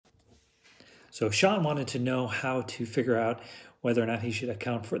So Sean wanted to know how to figure out whether or not he should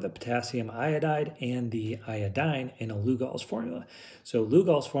account for the potassium iodide and the iodine in a Lugols formula. So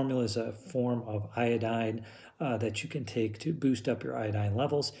Lugols formula is a form of iodine that you can take to boost up your iodine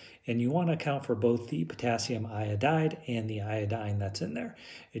levels, and you want to account for both the potassium iodide and the iodine that's in there.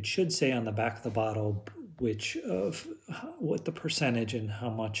 It should say on the back of the bottle what the percentage and how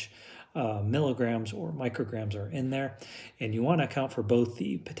much milligrams or micrograms are in there. And you want to account for both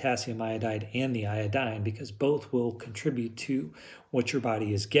the potassium iodide and the iodine because both will contribute to what your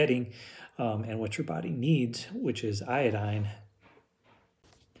body is getting and what your body needs, which is iodine.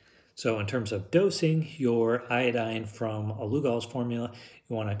 So in terms of dosing your iodine from a Lugols formula,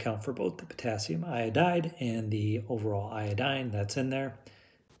 you want to account for both the potassium iodide and the overall iodine that's in there.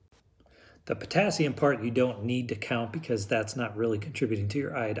 The potassium part you don't need to count because that's not really contributing to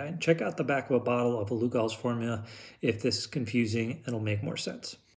your iodine. Check out the back of a bottle of a Lugols formula. If this is confusing, it'll make more sense.